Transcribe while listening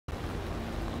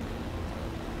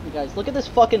Guys, look at this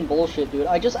fucking bullshit, dude.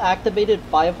 I just activated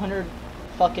 500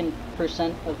 fucking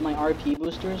percent of my RP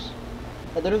boosters.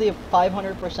 I literally have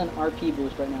 500% RP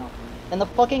boost right now. And the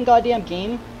fucking goddamn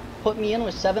game put me in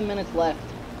with 7 minutes left.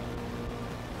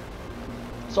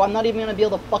 So I'm not even gonna be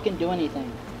able to fucking do anything.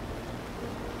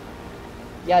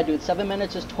 Yeah, dude, 7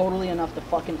 minutes is totally enough to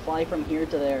fucking fly from here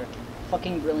to there.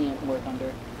 Fucking brilliant, War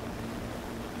Thunder.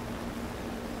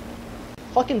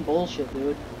 Fucking bullshit,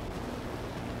 dude.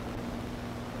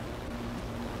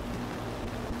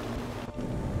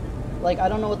 Like, I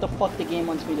don't know what the fuck the game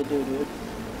wants me to do, dude.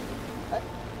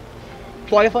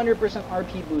 500%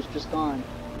 RP boost just gone.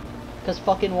 Because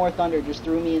fucking War Thunder just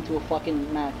threw me into a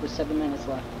fucking match with 7 minutes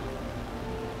left.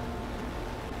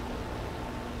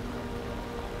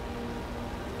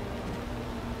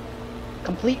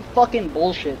 Complete fucking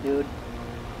bullshit, dude.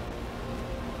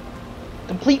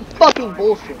 Complete fucking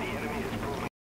bullshit.